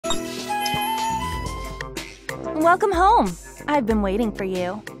Welcome home. I've been waiting for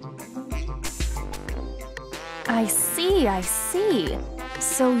you. I see.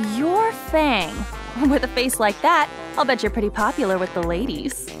 So you're Fang. With a face like that, I'll bet you're pretty popular with the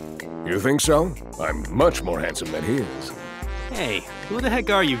ladies. You think so? I'm much more handsome than he is. Hey, who the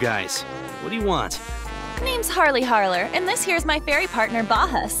heck are you guys? What do you want? Name's Harley Harler, and this here's my fairy partner,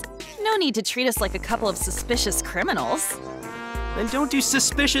 Bahus. No need to treat us like a couple of suspicious criminals. Then don't do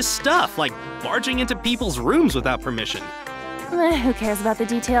suspicious stuff, like barging into people's rooms without permission. Who cares about the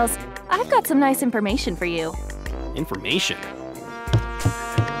details? I've got some nice information for you. Information?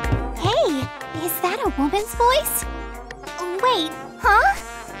 Hey, is that a woman's voice? Wait, huh?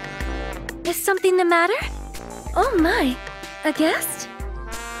 Is something the matter? Oh my, a guest?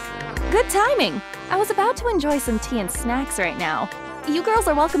 Good timing. I was about to enjoy some tea and snacks right now. You girls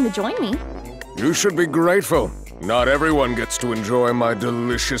are welcome to join me. You should be grateful. Not everyone gets to enjoy my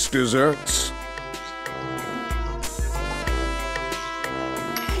delicious desserts.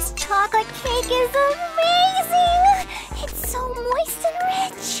 This chocolate cake is amazing! It's so moist and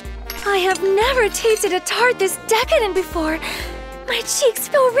rich. I have never tasted a tart this decadent before. My cheeks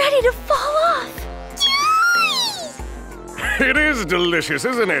feel ready to fall off. It is delicious,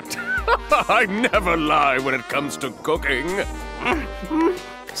 isn't it? I never lie when it comes to cooking.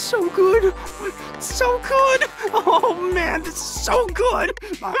 So good! So good! Oh man, this is so good!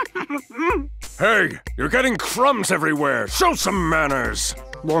 Hey, you're getting crumbs everywhere. Show some manners.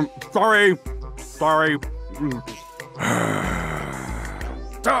 Sorry.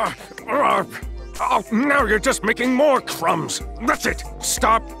 Oh, now you're just making more crumbs. That's it.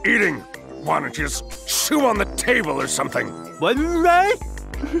 Stop eating. Why don't you just chew on the table or something? What is that?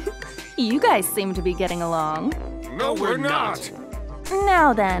 You guys seem to be getting along. No, we're not.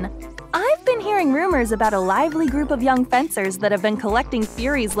 Now then, I've been hearing rumors about a lively group of young fencers that have been collecting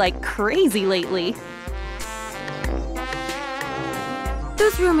Furies like crazy lately.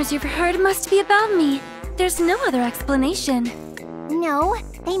 Those rumors you've heard must be about me. There's no other explanation. No,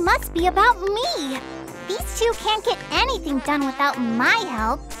 they must be about me. These two can't get anything done without my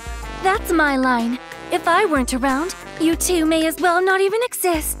help. That's my line. If I weren't around, you two may as well not even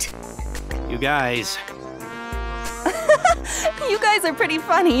exist. You guys. You guys are pretty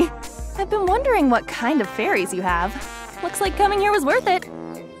funny. I've been wondering what kind of fairies you have. Looks like coming here was worth it.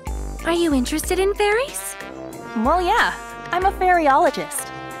 Are you interested in fairies? Well, yeah. I'm a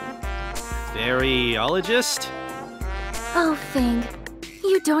fairyologist. Fairyologist? Oh, Fang.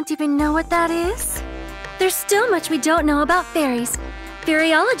 You don't even know what that is? There's still much we don't know about fairies.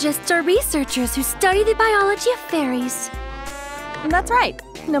 Fairyologists are researchers who study the biology of fairies. That's right.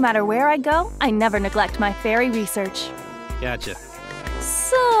 No matter where I go, I never neglect my fairy research. Gotcha.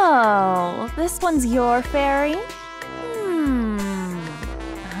 So, this one's your fairy?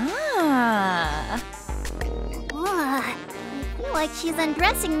 Ugh, I feel like she's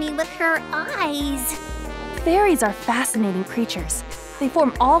undressing me with her eyes. Fairies are fascinating creatures. They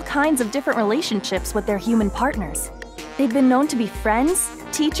form all kinds of different relationships with their human partners. They've been known to be friends,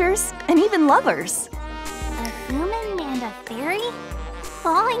 teachers, and even lovers. A human and a fairy?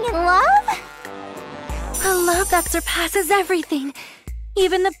 Falling in love? A love that surpasses everything,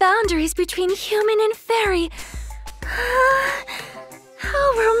 even the boundaries between human and fairy.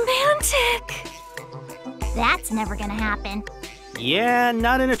 How romantic! That's never gonna happen. Yeah,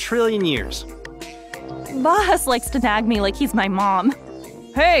 not in a trillion years. Bahus likes to nag me like he's my mom.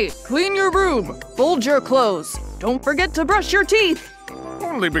 Hey, clean your room, fold your clothes, don't forget to brush your teeth.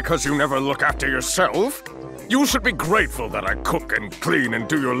 Only because you never look after yourself. You should be grateful that I cook and clean and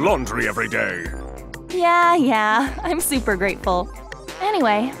do your laundry every day. Yeah, I'm super grateful.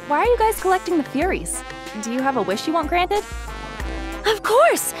 Anyway, why are you guys collecting the Furies? Do you have a wish you want granted? Of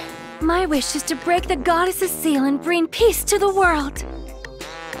course! My wish is to break the goddess's seal and bring peace to the world.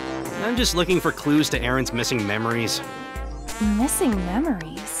 I'm just looking for clues to Aaron's missing memories. Missing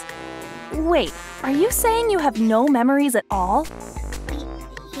memories? Wait, are you saying you have no memories at all?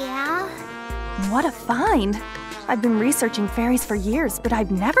 Yeah? What a find! I've been researching fairies for years, but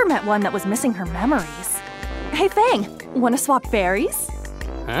I've never met one that was missing her memories. Hey Fang, wanna swap fairies?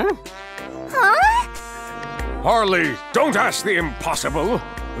 Huh? Huh? Harley, don't ask the impossible.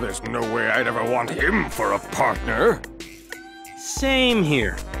 There's no way I'd ever want him for a partner. Same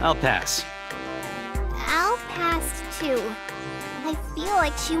here. I'll pass. I'll pass too. I feel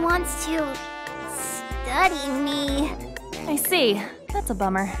like she wants to study me. I see. That's a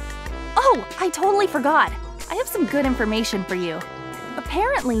bummer. Oh, I totally forgot. I have some good information for you.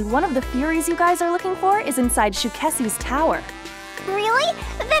 Apparently, one of the Furies you guys are looking for is inside Shukesi's tower. Really?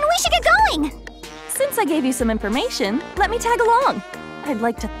 Then we should get going! Since I gave you some information, let me tag along. I'd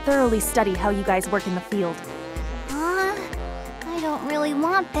like to thoroughly study how you guys work in the field. really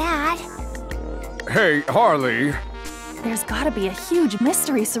want that. Hey, Harley. There's gotta be a huge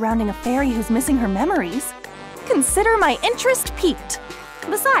mystery surrounding a fairy who's missing her memories. Consider my interest piqued.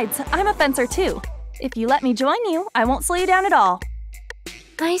 Besides, I'm a fencer too. If you let me join you, I won't slow you down at all.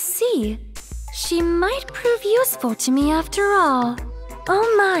 I see. She might prove useful to me after all.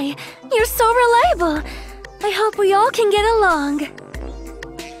 Oh my, you're so reliable. I hope we all can get along.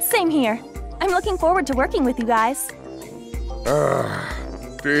 Same here. I'm looking forward to working with you guys.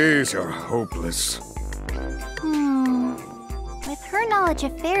 These are hopeless. With her knowledge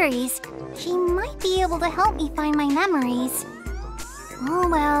of fairies, she might be able to help me find my memories. Oh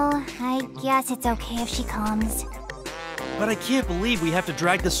well, I guess it's okay if she comes. But I can't believe we have to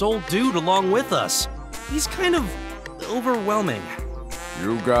drag this old dude along with us. He's kind of overwhelming.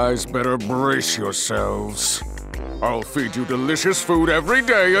 You guys better brace yourselves. I'll feed you delicious food every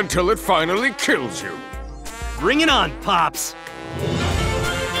day until it finally kills you. Bring it on, Pops!